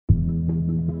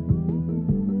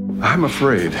I'm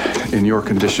afraid, in your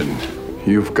condition,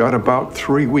 you've got about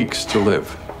 3 weeks to live.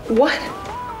 What?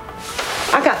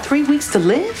 I got 3 weeks to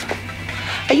live?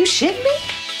 Are you shitting me?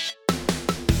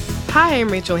 Hi, I'm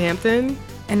Rachelle Hampton.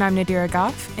 And I'm Nadira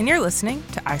Goffe, and you're listening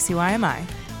to ICYMI.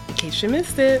 In case you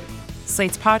missed it.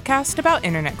 Slate's podcast about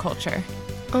internet culture.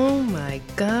 Oh my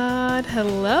God.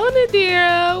 Hello,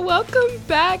 Nadira. Welcome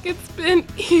back. It's been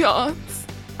eons.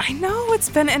 I know, it's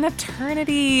been an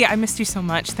eternity. I missed you so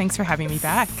much. Thanks for having me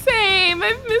back. Same.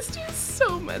 I've missed you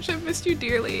so much. I've missed you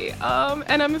dearly.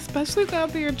 And I'm especially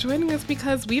glad that you're joining us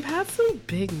because we've had some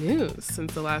big news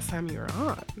since the last time you were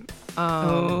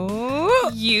on.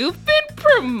 You've been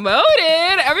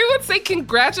promoted. Everyone say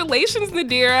congratulations,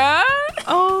 Nadira.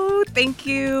 Oh, thank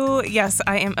you. Yes,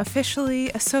 I am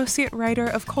officially Associate Writer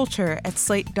of Culture at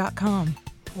Slate.com.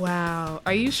 Wow.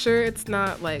 Are you sure it's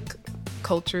not like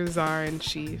Culture Czar in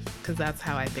Chief? Because that's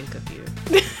how I think of you.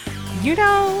 You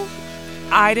know,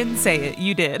 I didn't say it.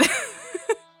 You did.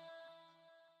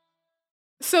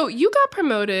 So you got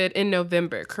promoted in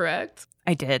November, correct?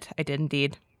 I did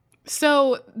indeed.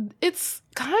 So it's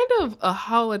kind of a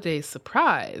holiday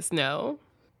surprise, no?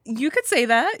 You could say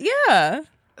that, yeah.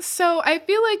 So I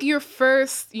feel like your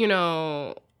first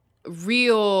real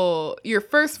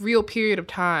period of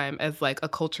time as like a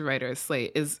culture writer at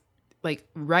Slate is like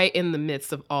right in the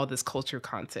midst of all this culture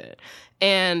content.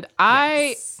 And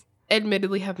I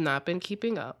admittedly have not been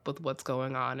keeping up with what's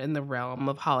going on in the realm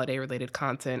of holiday related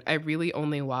content. I really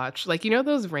only watch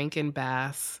those Rankin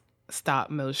Bass stop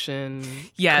motion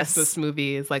Christmas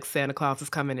movies like Santa Claus is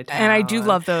Coming to Town. And I do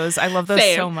love those. I love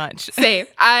those so much. Same.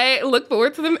 I look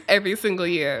forward to them every single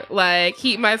year. Like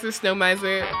Heat Miser, Snow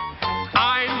Miser.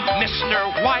 I'm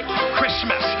Mr. White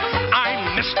Christmas.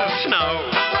 I'm Mr. Snow.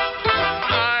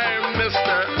 I'm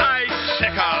Mr.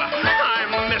 Icicle.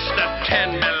 I'm Mr.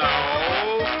 Ten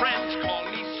Below. Friends call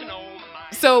me Snow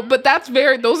Miser. So, but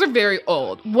those are very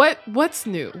old. What's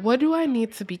new? What do I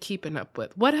need to be keeping up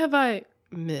with? What have I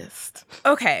missed?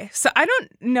 Okay, so I don't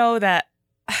know that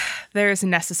there's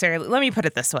necessarily, let me put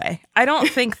it this way. I don't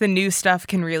think the new stuff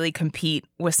can really compete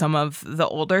with some of the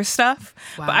older stuff,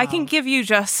 but I can give you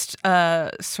just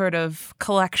a sort of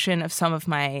collection of some of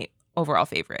my overall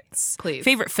favorites. Please.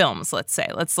 Favorite films, let's say.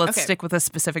 Let's stick with a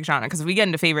specific genre, because if we get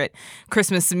into favorite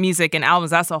Christmas music and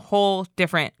albums, that's a whole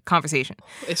different conversation.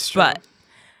 It's true. But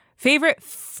favorite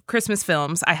Christmas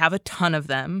films, I have a ton of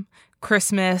them.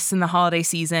 Christmas and the holiday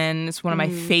season is one of my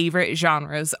favorite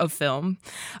genres of film.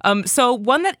 So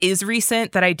one that is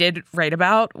recent that I did write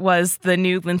about was the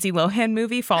new Lindsay Lohan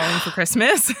movie, Falling for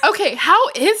Christmas. Okay, how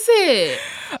is it?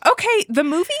 Okay, the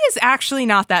movie is actually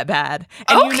not that bad.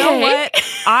 And you know what?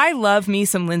 I love me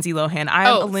some Lindsay Lohan.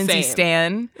 I'm a Lindsay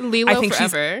stan. Lilo I think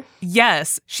forever.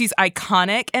 She's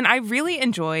iconic. And I really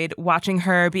enjoyed watching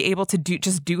her be able to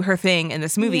do her thing in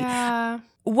this movie. Yeah.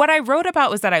 What I wrote about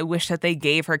was that I wish that they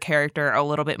gave her character a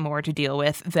little bit more to deal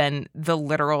with than the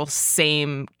literal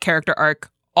same character arc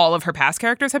all of her past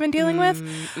characters have been dealing with.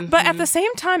 But at the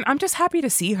same time, I'm just happy to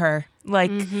see her.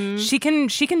 Like, she can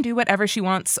do whatever she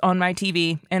wants on my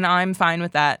TV, and I'm fine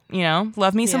with that, you know?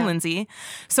 Love me some Lindsay.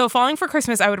 So Falling for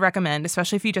Christmas, I would recommend,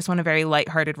 especially if you just want a very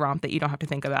lighthearted romp that you don't have to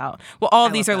think about. Well, all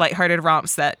of these are lighthearted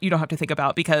romps that you don't have to think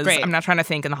about because I'm not trying to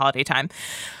think in the holiday time.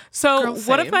 So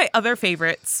one of my other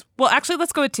favorites, well, actually,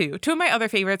 let's go with two. Two of my other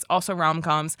favorites, also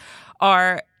rom-coms,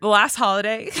 are The Last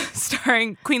Holiday,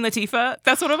 starring Queen Latifah.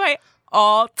 That's one of my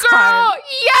all-time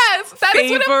that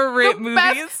is one of the movies.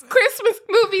 Best Christmas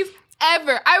movies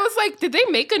ever. I was like, did they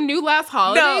make a new Last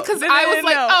Holiday? Because I was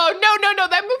like, oh, no,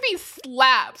 that movie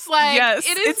slaps. Like, yes,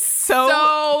 it's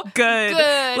so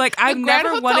good. Like, I've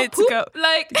never wanted to go.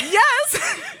 Like,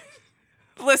 yes.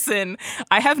 Listen,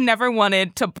 I have never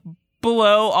wanted to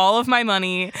blow all of my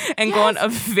money and go on a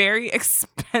very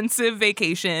expensive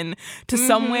vacation to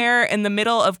somewhere in the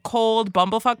middle of cold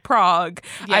bumblefuck Prague.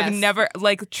 Yes. I've never,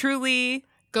 like, truly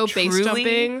base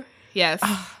jumping. Yes.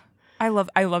 I love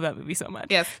that movie so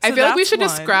much. Yes. So I feel like we should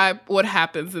describe what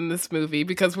happens in this movie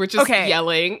because we're just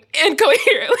yelling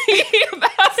incoherently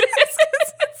about it.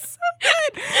 It's so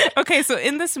good. Okay, so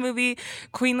in this movie,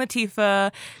 Queen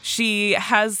Latifah, she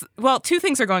has, two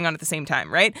things are going on at the same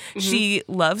time, right? She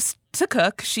loves to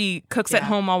cook. She cooks at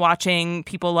home while watching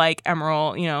people like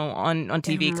Emerald, on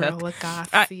TV cook.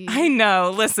 I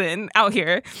know. Listen, out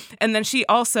here. And then she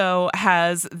also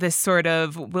has this sort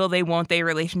of will they, won't they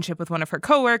relationship with one of her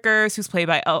coworkers who's played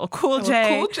by LL Cool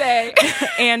J.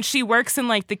 And she works in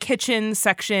like the kitchen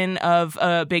section of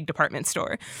a big department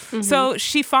store. So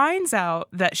she finds out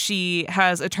that she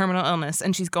has a terminal illness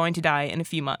and she's going to die in a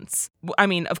few months. I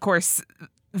mean, of course,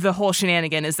 the whole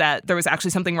shenanigan is that there was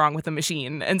actually something wrong with the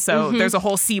machine. And so there's a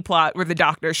whole C plot where the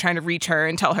doctor's trying to reach her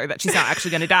and tell her that she's not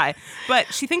actually going to die.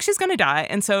 But she thinks she's going to die.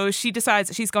 And so she decides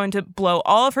that she's going to blow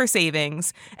all of her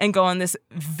savings and go on this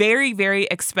very, very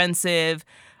expensive,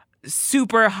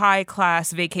 super high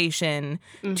class vacation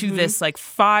to this like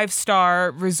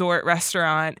 5-star resort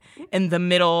restaurant in the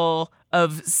middle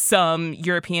of some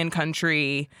European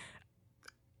country.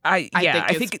 I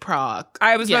think it's Prague.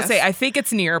 I was about to say, I think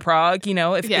it's near Prague,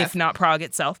 if not Prague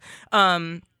itself.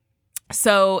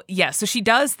 So she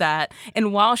does that.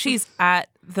 And while she's at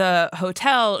the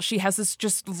hotel, she has this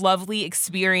just lovely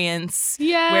experience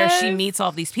where she meets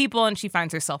all these people and she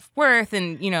finds her self-worth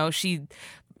and, she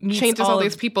changes all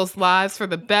these people's lives for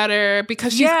the better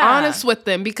because she's honest with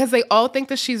them, because they all think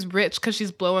that she's rich because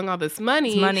she's blowing all this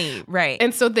money. Right.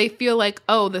 And so they feel like,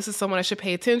 oh, this is someone I should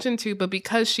pay attention to. But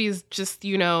because she's just,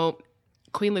 Queen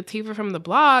Latifah from the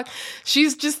block,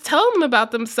 she's just telling them about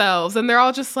themselves. And they're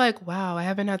all just like, wow, I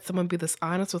haven't had someone be this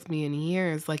honest with me in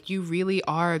years. Like, you really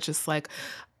are just like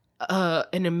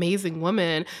an amazing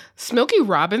woman. Smokey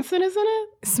Robinson is in it?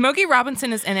 Smokey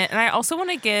Robinson is in it. And I also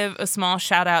want to give a small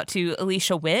shout out to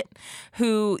Alicia Witt,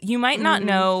 who you might not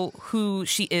know who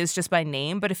she is just by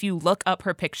name, but if you look up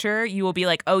her picture, you will be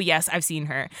like, oh yes, I've seen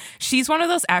her. She's one of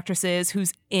those actresses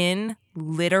who's in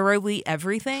literally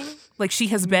everything. Like, she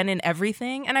has been in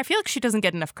everything. And I feel like she doesn't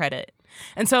get enough credit.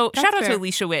 And so shout out to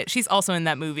Alicia Witt. She's also in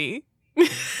that movie.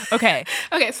 Okay.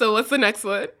 Okay, so what's the next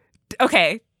one?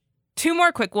 Okay. 2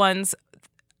 more quick ones.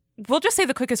 We'll just say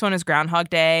the quickest one is Groundhog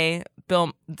Day,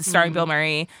 starring Bill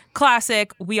Murray.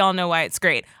 Classic. We all know why it's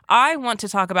great. I want to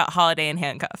talk about Holiday in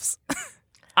Handcuffs.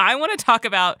 I want to talk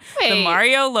about the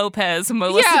Mario Lopez,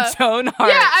 Melissa Joan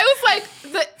Hart. Yeah, I was like,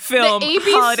 the ABC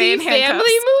Holiday in Family Handcuffs.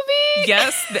 movie?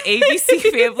 Yes, the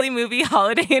ABC Family movie,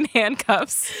 Holiday in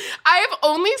Handcuffs. I have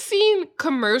only seen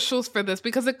commercials for this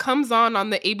because it comes on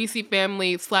the ABC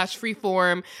Family /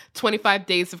 Freeform 25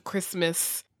 Days of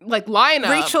Christmas lineup.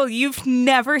 Rachel, you've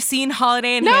never seen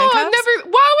Holiday in No, Handcuffs? I've never.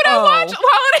 Why would I watch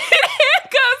Holiday in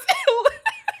Handcuffs?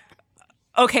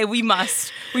 Okay, we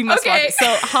must watch it.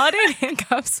 So Holiday in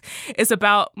Handcuffs is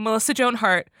about Melissa Joan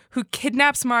Hart, who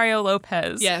kidnaps Mario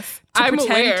Lopez. Yes, to I'm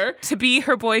pretend aware. to be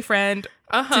her boyfriend,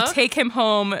 to take him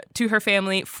home to her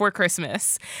family for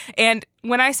Christmas. And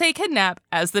when I say kidnap,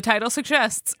 as the title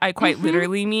suggests, I quite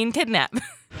literally mean kidnap.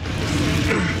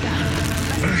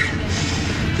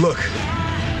 Look,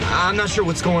 I'm not sure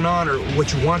what's going on or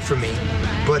what you want from me,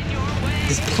 but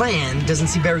this plan doesn't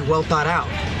seem very well thought out.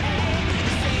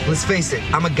 Let's face it,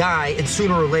 I'm a guy, and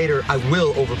sooner or later, I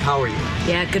will overpower you.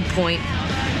 Yeah, good point.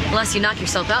 Unless you knock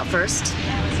yourself out first.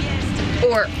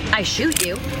 Or I shoot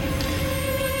you.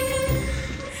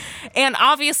 And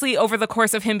obviously, over the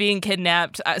course of him being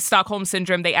kidnapped, Stockholm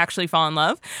Syndrome, they actually fall in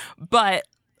love. But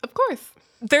of course.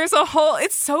 There's a whole,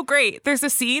 it's so great. There's a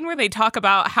scene where they talk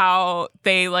about how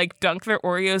they dunk their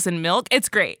Oreos in milk. It's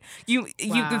great.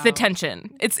 The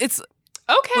tension. It's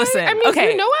okay. Listen, I mean,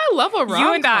 you know I love a rom-com.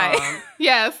 You and I.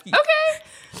 Yes.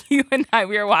 Okay. You and I,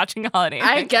 we are watching Holiday in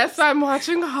Handcuffs. I guess I'm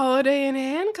watching Holiday in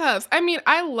Handcuffs. I mean,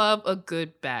 I love a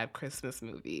good, bad Christmas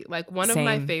movie. One of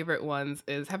my favorite ones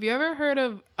is, have you ever heard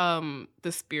of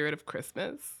The Spirit of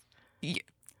Christmas?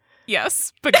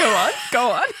 Yes, but go on.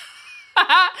 Go on.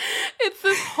 It's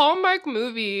this Hallmark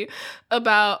movie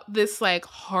about this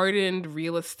hardened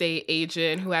real estate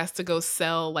agent who has to go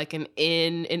sell an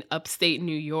inn in upstate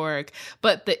New York,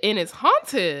 but the inn is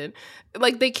haunted.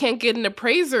 They can't get an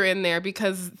appraiser in there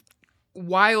because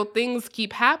wild things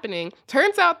keep happening.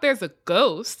 Turns out there's a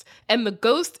ghost, and the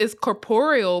ghost is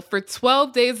corporeal for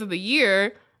 12 days of the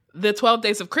year, the 12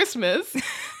 days of Christmas,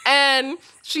 and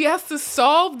she has to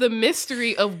solve the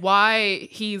mystery of why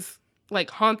he's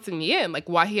haunting the inn,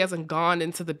 why he hasn't gone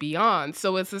into the beyond.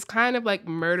 So it's this kind of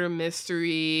murder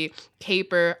mystery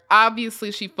caper.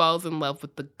 Obviously, she falls in love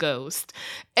with the ghost.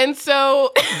 And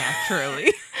so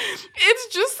naturally, it's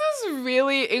just this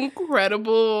really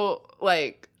incredible,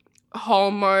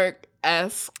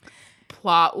 Hallmark-esque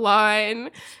plot line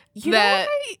that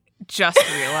I just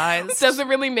realized doesn't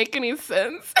really make any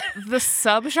sense. The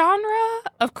subgenre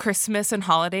of Christmas and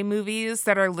holiday movies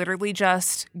that are literally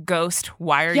just ghost,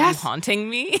 why are you haunting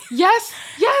me? Yes.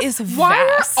 Is why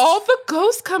vast. are all the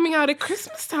ghosts coming out at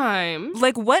Christmas time?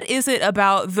 What is it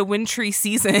about the wintry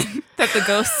season that the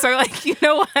ghosts are you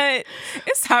know what?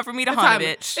 It's time for me to haunt a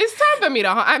bitch. It's time for me to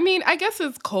haunt. I mean, I guess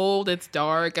it's cold, it's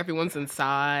dark, everyone's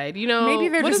inside, Maybe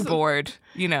they're just bored,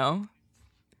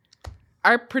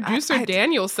 Our producer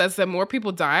Daniel says that more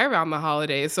people die around the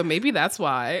holidays, so maybe that's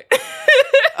why.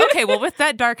 Okay, well, with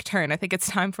that dark turn, I think it's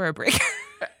time for a break.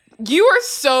 You are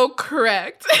so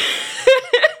correct.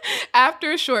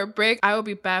 After a short break, I will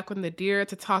be back with Nadira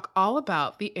to talk all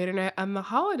about the internet and the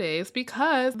holidays,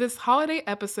 because this holiday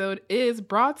episode is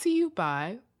brought to you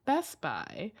by Best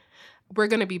Buy. We're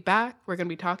going to be back. We're going to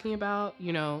be talking about,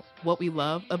 what we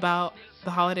love about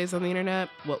the holidays on the internet,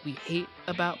 what we hate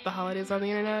about the holidays on the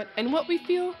internet, and what we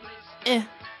feel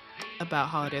about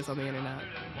holidays on the internet.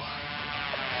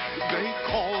 They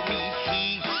call me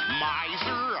Heath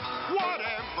Miser,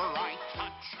 whatever I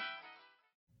touch.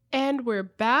 And we're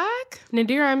back.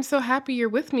 Nadira, I'm so happy you're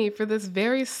with me for this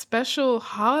very special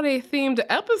holiday-themed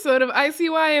episode of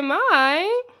ICYMI.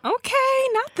 Okay,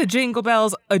 not the jingle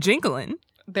bells a-jingling.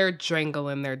 They're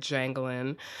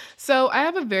jangling. So I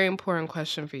have a very important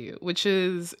question for you, which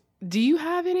is, do you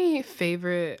have any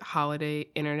favorite holiday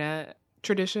internet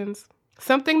traditions?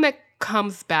 Something that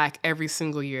comes back every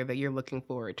single year that you're looking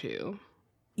forward to?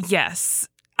 Yes,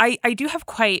 I have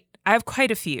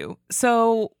quite a few.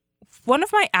 So one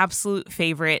of my absolute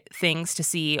favorite things to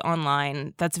see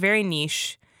online that's very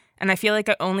niche, and I feel like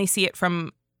I only see it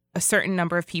from a certain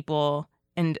number of people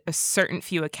and a certain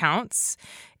few accounts,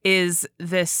 is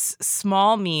this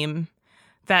small meme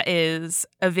that is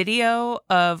a video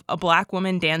of a Black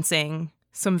woman dancing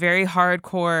some very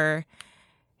hardcore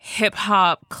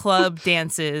hip-hop club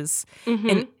dances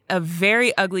in a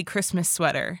very ugly Christmas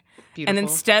sweater. Beautiful. And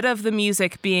instead of the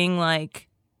music being like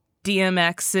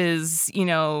DMX's,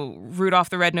 Rudolph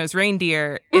the Red-Nosed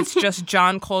Reindeer, it's just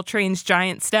John Coltrane's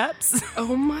Giant Steps.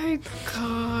 Oh my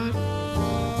God.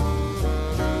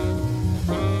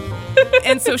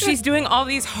 And so she's doing all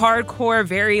these hardcore,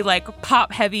 very like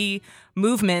pop-heavy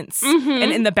movements.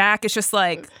 And in the back, it's just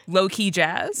like low-key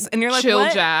jazz. And you're like, chill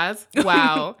what? Jazz.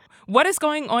 Wow. What is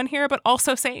going on here, but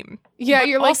also same? Yeah, but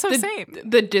you're like, also the, same.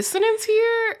 The dissonance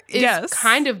here is Yes.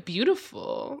 kind of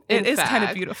beautiful. It is fact. kind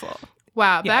of beautiful.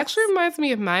 Wow, that Yes. actually reminds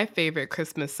me of my favorite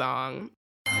Christmas song.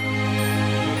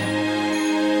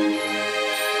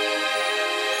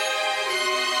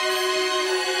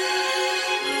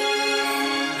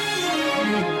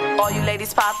 All you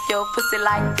ladies pop your pussy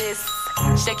like this.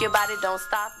 Shake your body, don't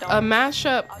stop. Don't A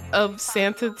mashup of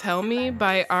Santa Tell Me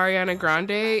by Ariana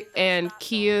Grande and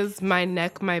Kia's My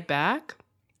Neck, My Back.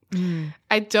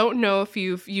 I don't know if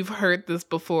you've heard this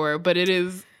before, but it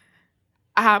is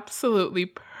absolutely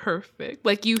perfect.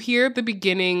 Like, you hear the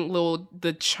beginning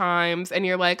the chimes and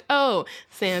you're like, oh,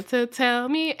 Santa Tell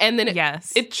Me. And then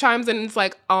it chimes and it's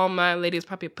like, all my ladies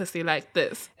pop your pussy like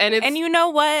this. And you know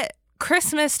what?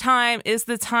 Christmas time is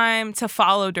the time to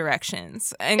follow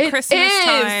directions. And Christmas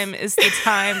time is the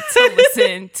time to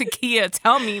listen to Kia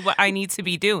tell me what I need to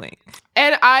be doing.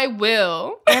 And I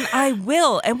will.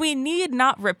 And we need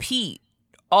not repeat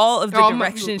all of the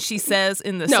directions she says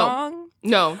in the song.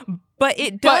 No. But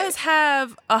it does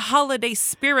have a holiday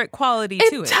spirit quality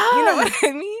to it. Does. You know what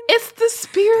I mean? It's the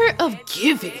spirit of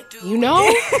giving, you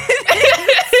know?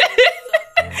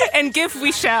 And give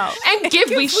we shall. And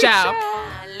give we shall.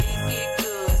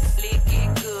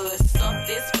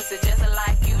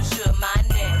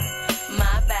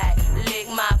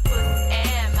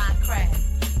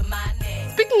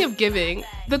 Speaking of giving,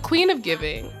 the queen of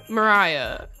giving,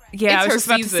 Mariah. Yeah, I was just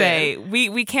about to say,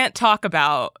 we cannot talk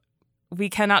about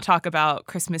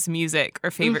Christmas music or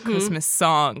favorite Christmas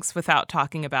songs without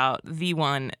talking about the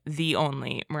one, the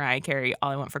only Mariah Carey,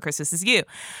 All I Want for Christmas Is You.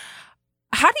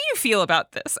 How do you feel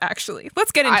about this, actually?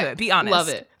 Let's get into it. Be honest. Love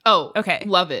it. Oh, okay.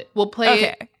 Love it. We'll play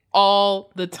it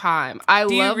all the time. I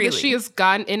love that she has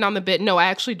gotten in on the bit. No, I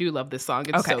actually do love this song.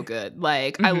 It's so good.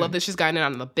 Like, I love that she's gotten in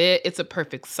on the bit. It's a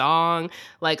perfect song.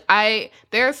 Like,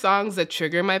 there are songs that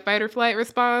trigger my fight or flight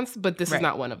response, but this is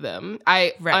not one of them.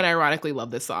 I unironically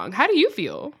love this song. How do you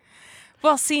feel?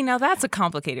 Well, see, now that's a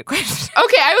complicated question.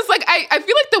 Okay, I was like, I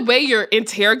feel like the way you're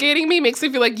interrogating me makes me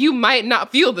feel like you might not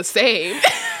feel the same.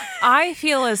 I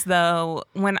feel as though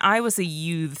when I was a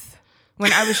youth,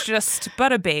 when I was just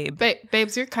but a babe.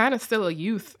 Babes, you're kind of still a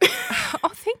youth.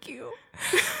 Oh, thank you.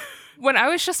 When I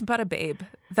was just but a babe,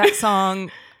 that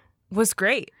song was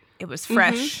great. It was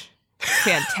fresh,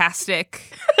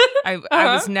 fantastic. I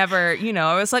was never,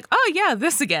 I was like, oh yeah,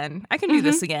 this again. I can do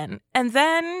this again. And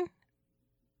then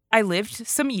I lived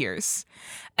some years.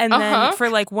 And then for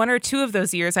like 1 or 2 of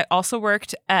those years, I also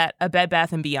worked at a Bed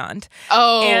Bath & Beyond.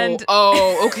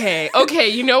 Okay. Okay,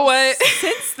 you know what?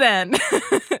 Since then,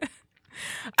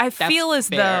 I feel as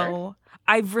though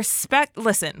I respect.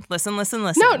 Listen. No,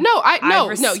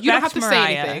 you don't have to Mariah,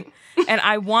 say anything. And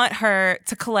I want her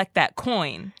to collect that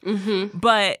coin.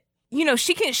 But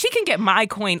she can get my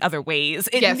coin other ways.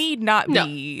 It need not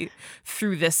be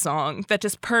through this song that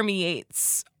just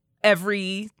permeates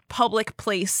every public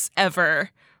place ever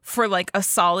for like a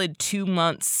solid 2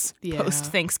 months post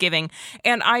Thanksgiving.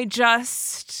 And I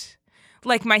just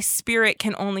like my spirit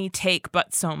can only take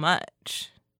but so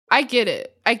much. I get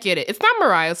it. It's not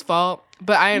Mariah's fault,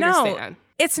 but I understand. No,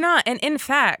 it's not. And in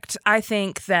fact, I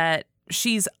think that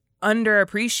she's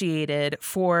underappreciated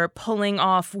for pulling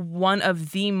off one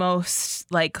of the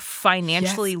most like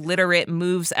financially literate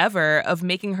moves ever of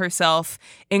making herself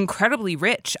incredibly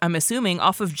rich, I'm assuming,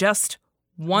 off of just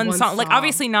one song. Like,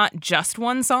 obviously not just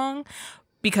one song,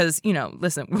 because, you know,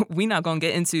 listen, we're not going to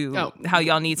get into how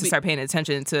y'all need to start paying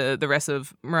attention to the rest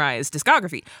of Mariah's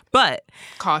discography. But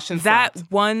caution, that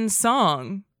one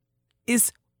song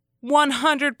is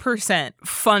 100%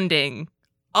 funding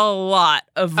a lot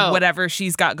of whatever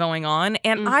she's got going on.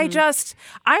 And I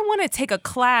want to take a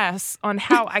class on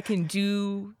how I can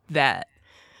do that.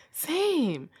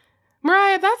 Same.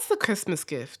 Mariah, that's the Christmas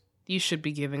gift you should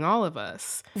be giving all of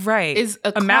us. Right. Is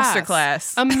a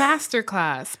masterclass. A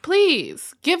masterclass.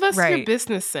 Please give us your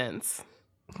business sense.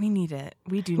 We need it.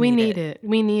 We need it.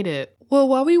 We need it. Well,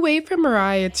 while we wait for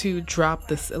Mariah to drop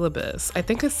the syllabus, I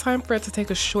think it's time for us to take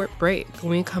a short break.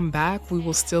 When we come back, we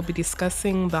will still be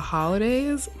discussing the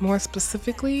holidays, more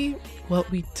specifically, what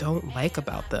we don't like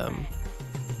about them.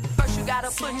 First you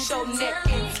gotta put your neck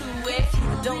into it.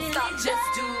 Don't stop, just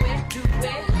do it, do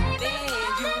it. Then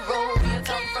you roll your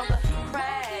tongue from the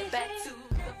crack back to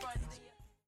the front.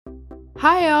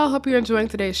 Hi y'all, hope you're enjoying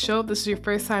today's show. If this is your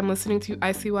first time listening to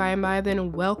ICYMI,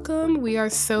 then welcome. We are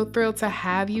so thrilled to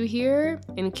have you here.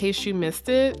 In case you missed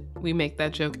it, we make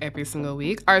that joke every single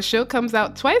week. Our show comes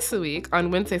out twice a week on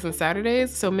Wednesdays and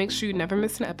Saturdays, so make sure you never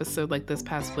miss an episode like this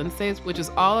past Wednesdays, which is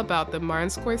all about the Martin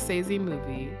Scorsese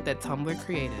movie that Tumblr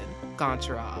created,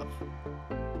 Goncharov.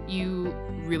 You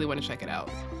really want to check it out.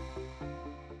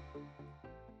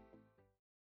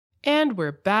 And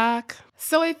we're back.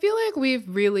 So I feel like we've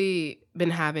really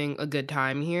been having a good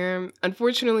time here.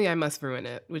 Unfortunately, I must ruin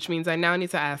it, which means I now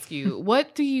need to ask you,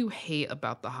 what do you hate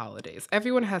about the holidays?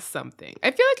 Everyone has something.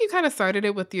 I feel like you kind of started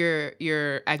it with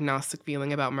your agnostic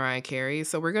feeling about Mariah Carey,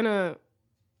 so we're gonna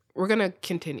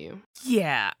continue.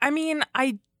 Yeah, I mean,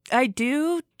 I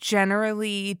do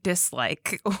generally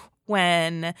dislike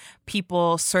when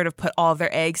people sort of put all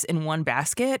their eggs in one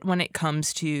basket when it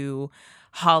comes to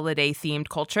holiday themed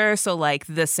culture. So like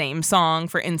the same song,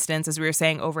 for instance, as we were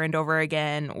saying over and over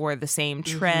again, or the same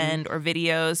trend or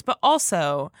videos, but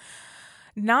also,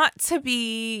 not to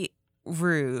be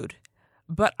rude,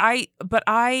 but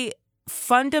I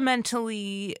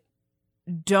fundamentally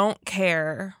don't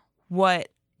care what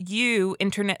you,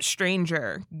 internet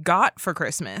stranger, got for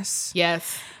Christmas.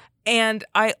 Yes. And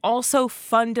I also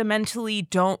fundamentally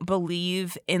don't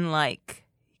believe in like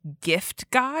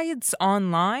gift guides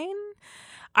online.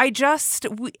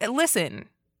 Listen,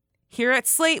 here at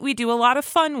Slate, we do a lot of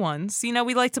fun ones. You know,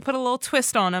 we like to put a little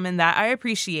twist on them, and that I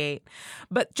appreciate.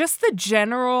 But just the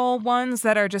general ones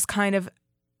that are just kind of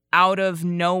out of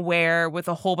nowhere with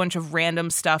a whole bunch of random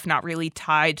stuff not really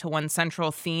tied to one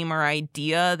central theme or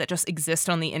idea that just exist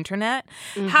on the internet.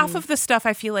 Half of the stuff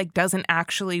I feel like doesn't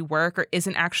actually work or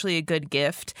isn't actually a good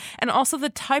gift. And also the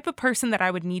type of person that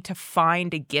I would need to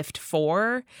find a gift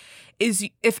for is,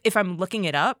 if I'm looking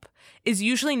it up, is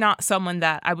usually not someone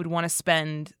that I would want to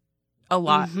spend a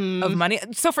lot of money.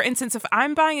 So for instance, if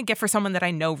I'm buying a gift for someone that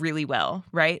I know really well,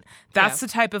 right? That's the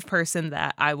type of person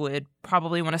that I would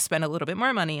probably want to spend a little bit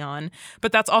more money on.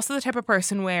 But that's also the type of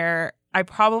person where I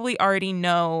probably already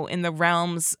know in the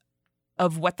realms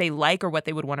of what they like or what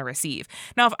they would want to receive.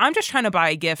 Now, if I'm just trying to buy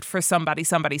a gift for somebody,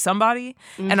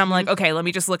 and I'm like, okay, let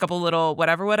me just look up a little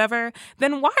whatever,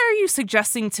 then why are you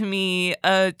suggesting to me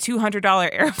a $200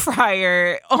 air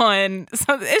fryer on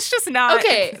something? It's just not,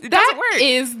 okay, it that doesn't work.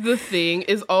 is the thing,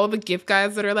 is all the gift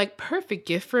guides that are like, perfect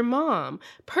gift for mom,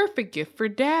 perfect gift for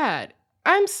dad.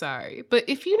 I'm sorry, but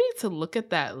if you need to look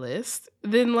at that list,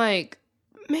 then like,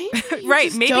 maybe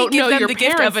maybe give them the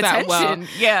gift of attention. Well.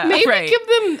 Yeah, maybe give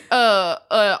them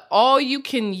all you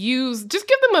can use. Just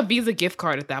give them a Visa gift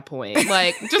card at that point.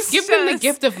 Like, just give them the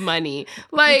gift of money,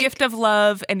 like the gift of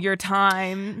love and your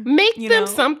time. Make them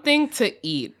something to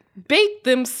eat. Bake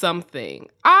them something.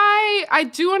 I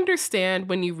do understand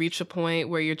when you reach a point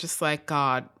where you're just like,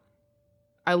 God,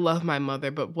 I love my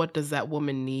mother, but what does that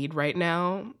woman need right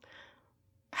now?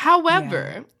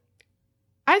 However,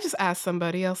 I just ask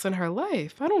somebody else in her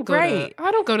life. I don't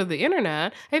go to the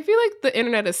internet. I feel like the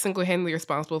internet is single-handedly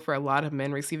responsible for a lot of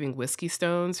men receiving whiskey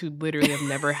stones who literally have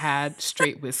never had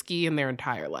straight whiskey in their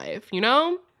entire life, you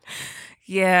know?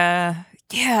 Yeah.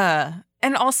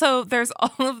 And also there's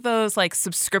all of those like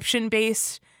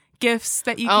subscription-based gifts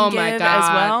that you can give as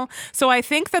well. So I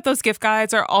think that those gift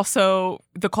guides are also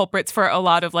the culprits for a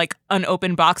lot of like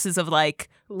unopened boxes of like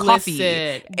coffee,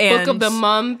 Listen, and book of the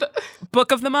month.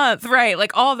 book of the month, right?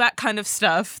 Like all that kind of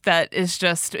stuff that is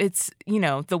just, it's,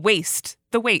 the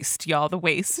waste, y'all, the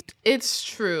waste. It's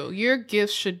true. Your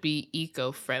gifts should be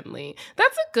eco-friendly.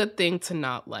 That's a good thing to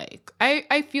not like.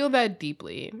 I feel that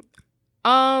deeply.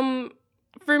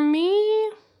 For me,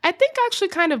 I think actually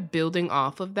kind of building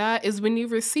off of that is when you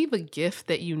receive a gift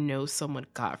that someone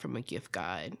got from a gift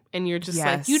guide and you're just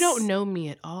like, you don't know me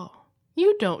at all.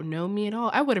 You don't know me at all.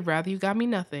 I would have rather you got me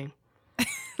nothing.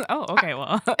 Oh, okay. Well,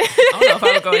 I don't know if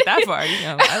I would go that far.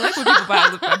 I like when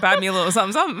people buy me a little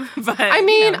something, something. But I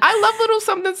mean, I love little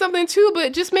something, something too,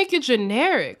 but just make it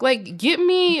generic. Like, get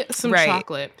me some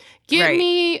chocolate. Get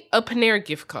me a Panera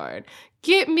gift card.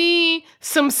 Get me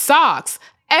some socks.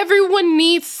 Everyone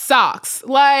needs socks.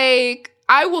 Like,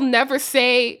 I will never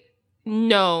say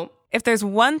no. If there's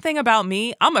one thing about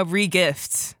me, I'm a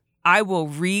re-gift. I will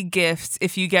re-gift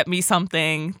if you get me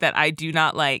something that I do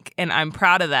not like, and I'm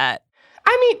proud of that.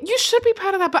 I mean, you should be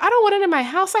proud of that, but I don't want it in my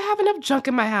house. I have enough junk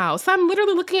in my house. I'm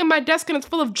literally looking at my desk and it's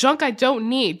full of junk I don't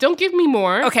need. Don't give me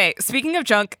more. Okay, speaking of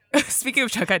junk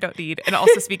I don't need, and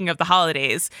also speaking of the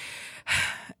holidays,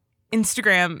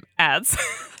 Instagram ads.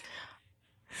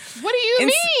 What do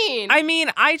you mean? I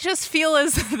mean, I just feel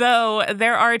as though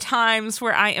there are times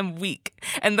where I am weak,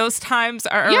 and those times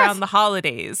are around the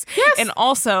holidays. Yes. And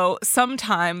also,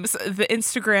 sometimes the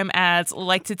Instagram ads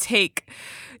like to take,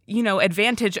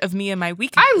 advantage of me and my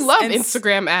weakness. I love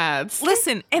Instagram ads.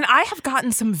 Listen, and I have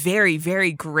gotten some very,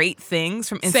 very great things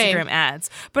from Instagram ads.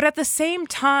 But at the same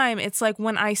time, it's like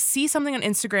when I see something on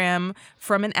Instagram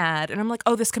from an ad and I'm like,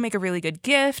 oh, this could make a really good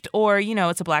gift, or,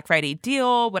 it's a Black Friday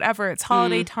deal, whatever, it's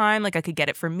holiday time, like I could get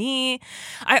it for me.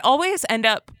 I always end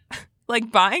up like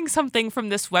buying something from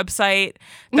this website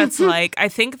that's like, I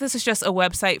think this is just a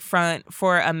website front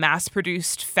for a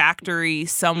mass-produced factory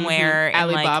somewhere in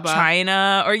Alibaba. like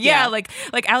China, or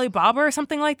like Alibaba or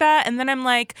something like that. And then I'm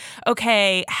like,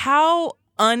 okay, how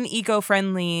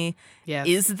uneco-friendly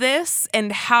is this,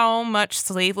 and how much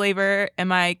slave labor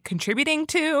am I contributing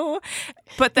to?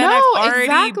 But then I've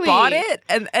already bought it,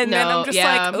 and then I'm just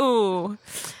like, ooh.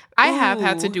 I have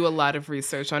had to do a lot of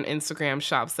research on Instagram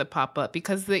shops that pop up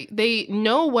because they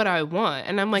know what I want.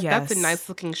 And I'm like, that's a nice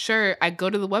looking shirt. I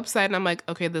go to the website and I'm like,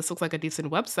 okay, this looks like a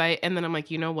decent website. And then I'm like,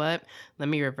 you know what? Let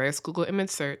me reverse Google image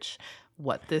search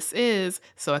what this is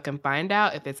so I can find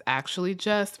out if it's actually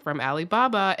just from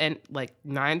Alibaba. And like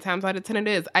 9 times out of 10 it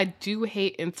is. I do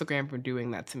hate Instagram for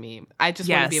doing that to me. I just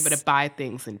want to be able to buy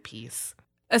things in peace.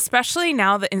 Especially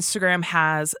now that Instagram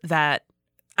has that,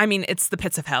 I mean, it's the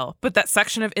pits of hell, but that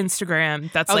section of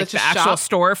Instagram that's like the actual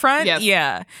storefront. Yes.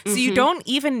 Yeah. So you don't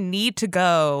even need to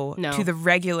go to the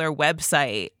regular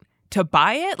website to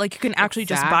buy it. Like, you can actually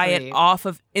just buy it off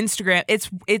of Instagram.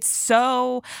 It's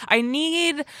so, I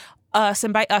need us,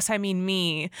 and by us I mean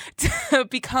me, to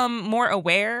become more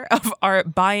aware of our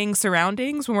buying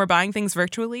surroundings when we're buying things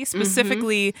virtually,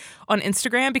 specifically on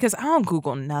Instagram, because I don't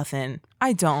Google nothing.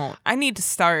 I don't. I need to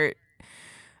start.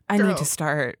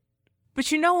 But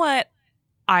you know what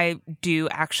I do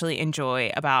actually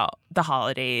enjoy about the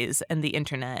holidays and the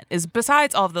internet is,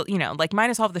 besides all of the, like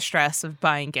minus all of the stress of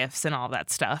buying gifts and all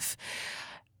that stuff,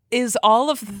 is all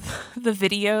of the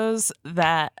videos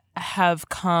that have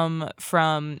come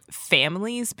from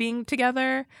families being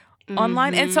together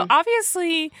online. And so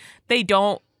obviously they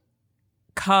don't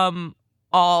come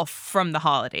all from the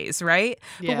holidays, right?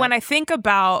 Yeah. But when I think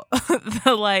about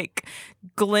the like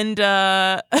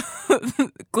Glinda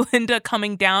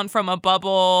coming down from a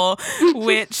bubble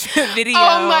witch video.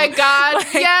 Oh my God,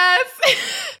 like, yes!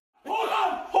 Hold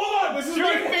on! This is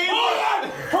my favorite. Hold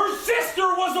on! Her sister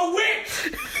was a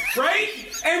witch, right?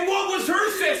 And what was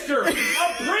her sister? A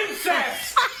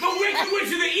princess! The Wicked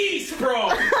Witch of the East, bro!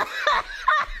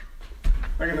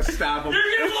 I'm gonna stab him.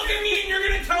 You're gonna look at me and you're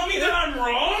gonna tell me that I'm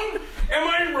wrong? Am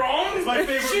I wrong? It's my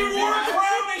favorite she movie. wore a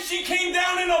crown and she came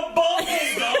down in a bubble,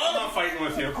 dog. I'm not fighting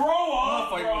with you. Grow up, I'm not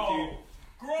fighting bro. with you.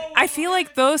 I feel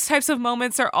like those types of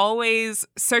moments are always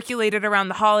circulated around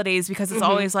the holidays because it's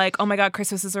always like, oh my God,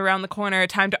 Christmas is around the corner.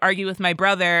 Time to argue with my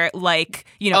brother. Like,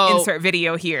 insert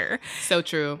video here. So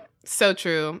true. So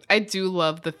true. I do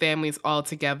love the families all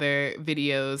together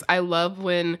videos. I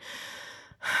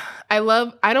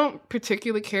don't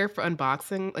particularly care for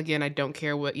unboxing. Again, I don't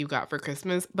care what you got for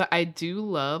Christmas, but I do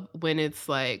love when it's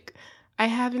like, I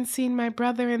haven't seen my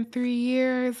brother in 3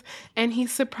 years and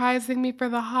he's surprising me for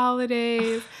the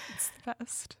holidays. It's the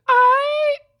best.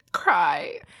 I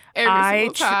cry every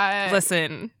single time.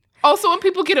 Listen, Also, when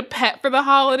people get a pet for the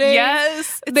holidays.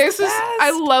 Yes. There's this,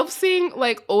 I love seeing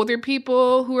like older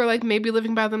people who are like maybe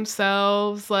living by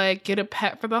themselves, like get a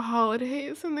pet for the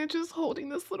holidays and they're just holding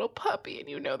this little puppy and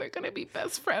you know they're going to be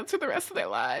best friends for the rest of their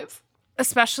lives.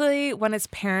 Especially when it's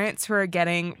parents who are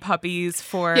getting puppies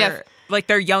for like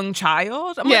their young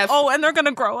child. I'm like, oh, and they're going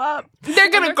to grow up.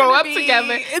 They're going to grow up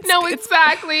together. No,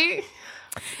 exactly.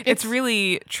 It's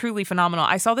really, truly phenomenal.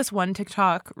 I saw this one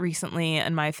TikTok recently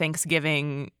in my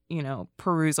Thanksgiving,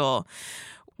 perusal,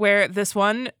 where this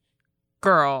one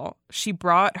girl, she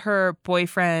brought her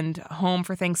boyfriend home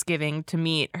for Thanksgiving to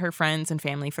meet her friends and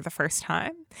family for the first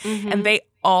time. Mm-hmm. And they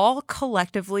all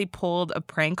collectively pulled a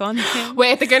prank on him.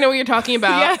 Wait, I think I know what you're talking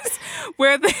about. Yes,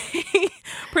 where they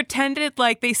pretended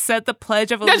like they said the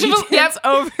Pledge of Allegiance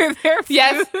over their food.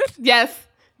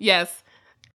 Yes.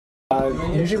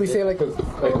 Usually we say like a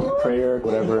prayer,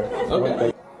 whatever.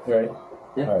 Okay. You ready?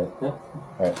 Yeah. All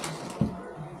right.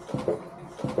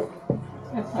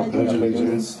 I pledge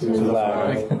allegiance to the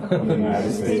flag of the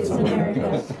United States of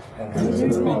America and to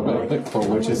the republic for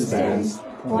which it stands,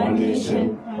 one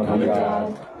nation, under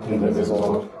God,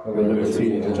 indivisible, with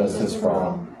liberty and justice for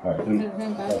all. All right.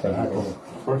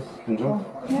 Of course, enjoy.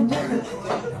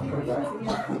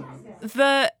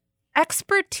 The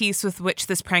expertise with which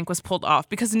this prank was pulled off,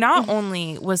 because not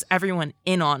only was everyone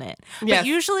in on it, but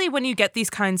usually when you get these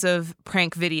kinds of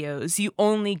prank videos, you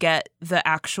only get the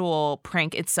actual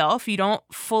prank itself. You don't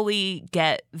fully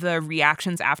get the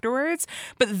reactions afterwards.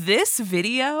 But this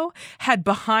video had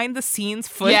behind the scenes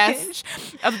footage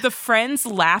of the friends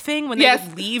laughing when they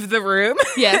would leave the room.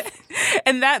 Yes.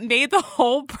 And that made the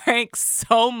whole prank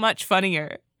so much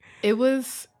funnier. It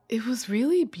was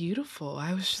really beautiful.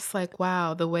 I was just like,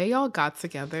 wow, the way y'all got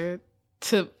together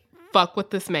to fuck with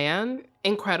this man,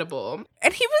 incredible.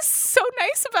 And he was so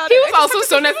nice about it. He was also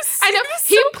so nice. I know.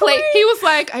 He was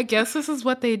like, I guess this is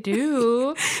what they do.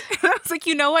 And I was like,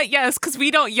 you know what? Yes, because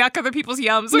we don't yuck other people's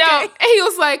yums. Okay? No. And he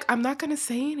was like, I'm not going to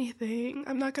say anything.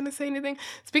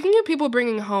 Speaking of people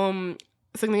bringing home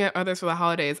significant others for the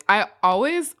holidays, I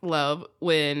always love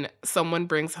when someone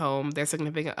brings home their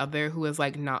significant other who is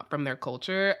like not from their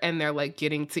culture and they're like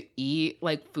getting to eat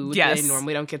like food that they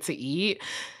normally don't get to eat,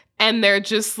 and they're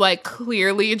just like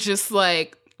clearly just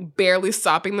like barely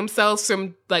stopping themselves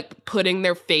from like putting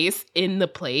their face in the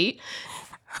plate.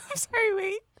 I'm sorry,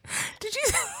 wait. Did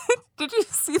you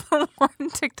see the one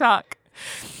TikTok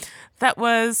that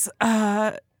was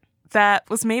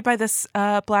made by this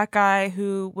black guy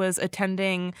who was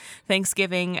attending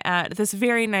Thanksgiving at this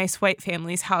very nice white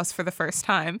family's house for the first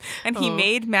time. And he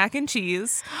made mac and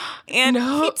cheese. And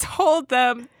he told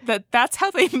them that that's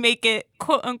how they make it,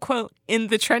 quote unquote, in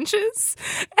the trenches.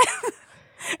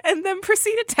 And then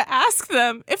proceeded to ask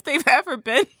them if they've ever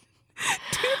been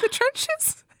to the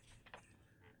trenches.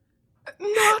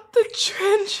 Not the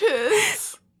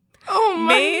trenches. Oh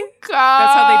my God.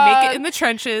 That's how they make it in the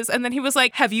trenches. And then he was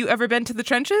like, have you ever been to the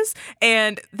trenches?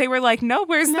 And they were like, no,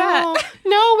 where's that?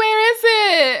 No, where is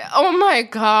it? Oh my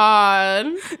God.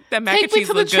 That mac and cheese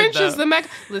to the trenches. Good,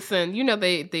 Listen, you know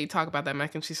they talk about that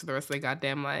mac and cheese for the rest of their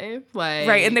goddamn life. Like,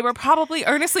 right, and they were probably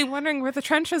earnestly wondering where the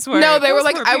trenches were. No, they were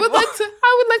like, I would like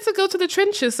to go to the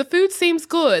trenches. The food seems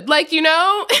good. Like, you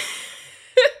know?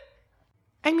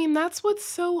 I mean, that's what's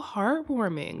so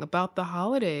heartwarming about the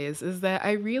holidays is that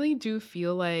I really do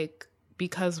feel like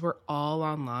because we're all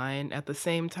online at the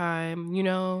same time, you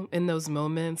know, in those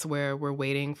moments where we're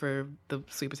waiting for the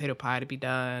sweet potato pie to be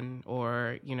done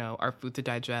or, you know, our food to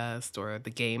digest or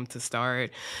the game to start,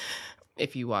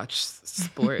 if you watch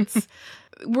sports,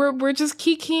 we're just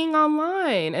kikiing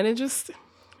online and it's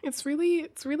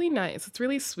really nice. It's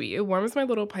really sweet. It warms my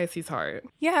little Pisces heart.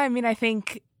 Yeah, I mean, I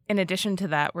think in addition to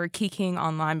that, we're kikiing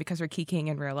online because we're kikiing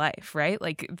in real life, right?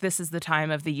 Like, this is the time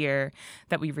of the year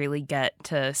that we really get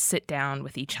to sit down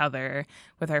with each other,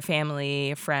 with our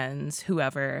family, friends,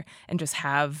 whoever, and just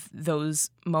have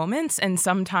those moments. And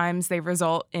sometimes they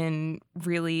result in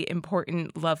really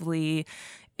important, lovely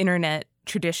internet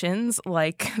traditions,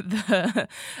 like the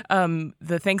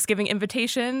Thanksgiving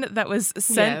invitation that was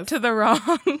sent to the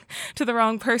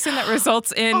wrong person that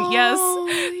results in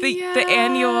the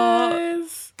annual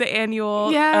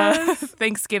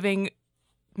Thanksgiving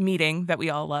meeting that we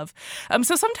all love.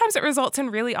 So sometimes it results in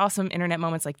really awesome internet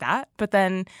moments like that, but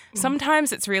then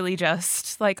sometimes it's really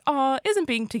just like, oh, isn't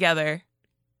being together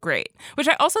great? Which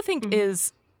I also think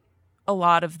is a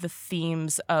lot of the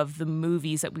themes of the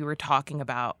movies that we were talking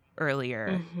about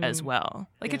earlier as well.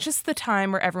 Like, it's just the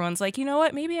time where everyone's like, you know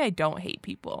what, maybe I don't hate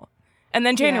people And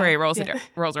then January rolls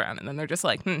around, and then they're just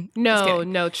like,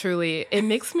 No, truly. It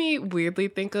makes me weirdly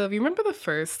think of, you remember the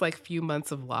first few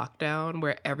months of lockdown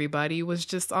where everybody was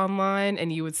just online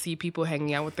and you would see people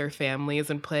hanging out with their families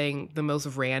and playing the most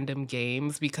random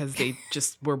games because they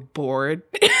just were bored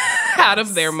out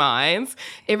of their minds?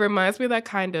 It reminds me of that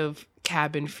kind of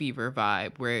cabin fever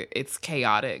vibe where it's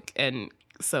chaotic and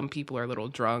some people are a little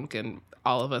drunk and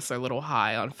all of us are a little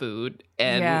high on food.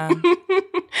 And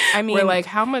I mean, we're like,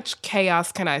 how much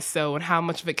chaos can I sow and how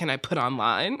much of it can I put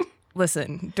online?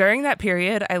 Listen, during that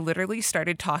period, I literally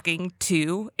started talking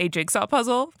to a jigsaw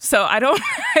puzzle. So I don't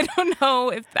know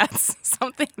if that's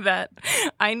something that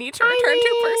I need to return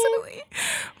to personally.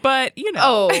 But,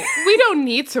 Oh, we don't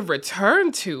need to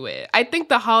return to it. I think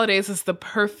the holidays is the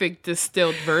perfect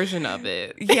distilled version of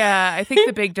it. Yeah, I think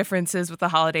the big difference is with the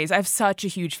holidays, I have such a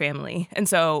huge family. And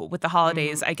so with the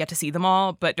holidays, I get to see them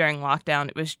all. But during lockdown,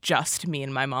 it was just me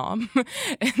and my mom.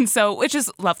 And so, which is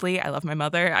lovely. I love my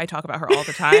mother. I talk about her all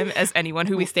the time. As anyone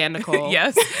who... We stand Nicole.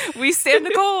 Yes, we stand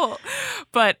Nicole.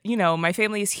 But, my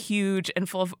family is huge and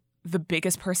full of the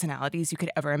biggest personalities you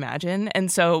could ever imagine.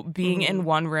 And so being in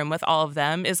one room with all of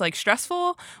them is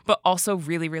stressful, but also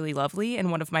really, really lovely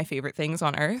and one of my favorite things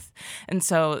on earth. And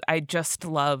so I just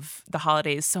love the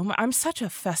holidays so much. I'm such a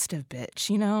festive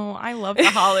bitch, I love the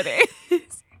holidays.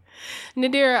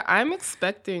 Nadira, I'm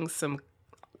expecting some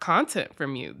content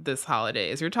from you this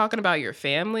holidays. You're talking about your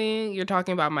family. You're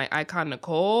talking about my icon,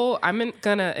 Nicole. I'm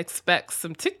gonna expect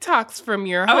some TikToks from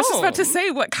your home. I was just about to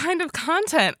say, what kind of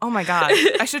content? Oh my God.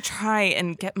 I should try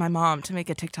and get my mom to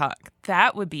make a TikTok.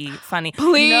 That would be funny.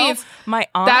 Please. My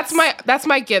aunt. That's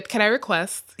my gift. Can I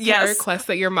request? Yes. Can I request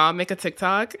that your mom make a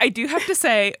TikTok? I do have to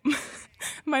say,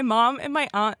 my mom and my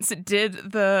aunts did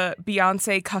the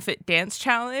Beyonce Cuff It Dance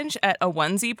Challenge at a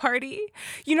onesie party.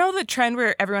 You know the trend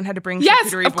where everyone had to bring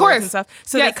charcuterie boards and stuff?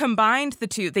 So they combined the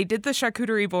two. They did the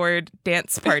charcuterie board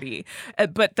dance party,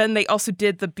 but then they also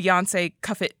did the Beyonce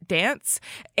Cuff It Dance.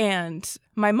 And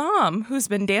my mom, who's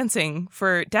been dancing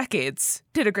for decades,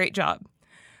 did a great job.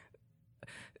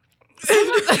 Some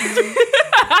of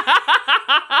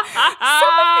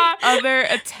the other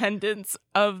attendants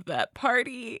of that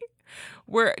party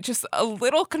were just a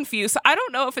little confused. I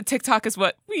don't know if a TikTok is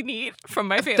what we need from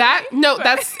my family.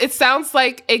 It sounds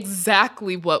like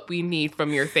exactly what we need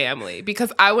from your family,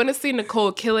 because I want to see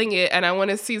Nicole killing it and I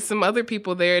want to see some other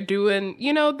people there doing,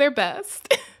 their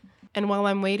best. And while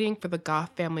I'm waiting for the Goffe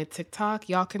family TikTok,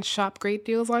 y'all can shop great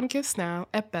deals on gifts now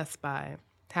at Best Buy.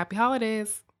 Happy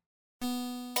holidays.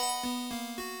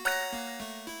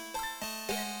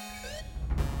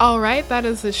 All right, that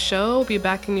is the show. We'll be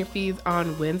back in your feeds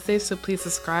on Wednesday, so please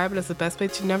subscribe. It is the best way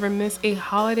to never miss a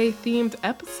holiday-themed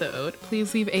episode.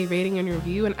 Please leave a rating and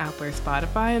review on Apple or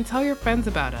Spotify and tell your friends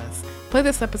about us. Play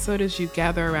this episode as you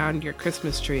gather around your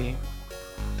Christmas tree.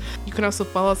 You can also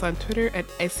follow us on Twitter at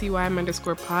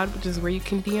ICYMI_pod, which is where you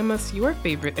can DM us your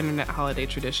favorite internet holiday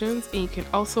traditions, and you can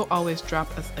also always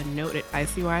drop us a note at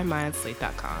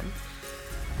ICYMI@slate.com.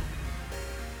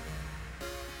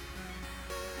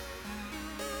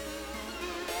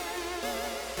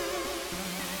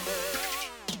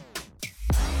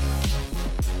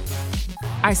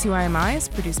 ICYMI is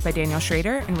produced by Daniel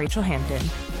Schroeder and Rachelle Hampton.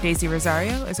 Daisy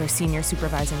Rosario is our senior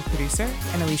supervising producer,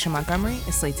 and Alicia Montgomery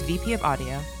is Slate's VP of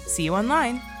Audio. See you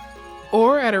online.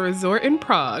 Or at a resort in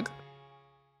Prague.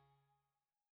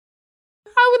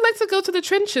 I would like to go to the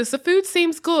trenches. The food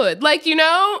seems good. Why did you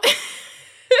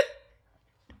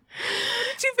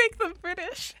make them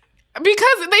British?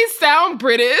 Because they sound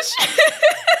British.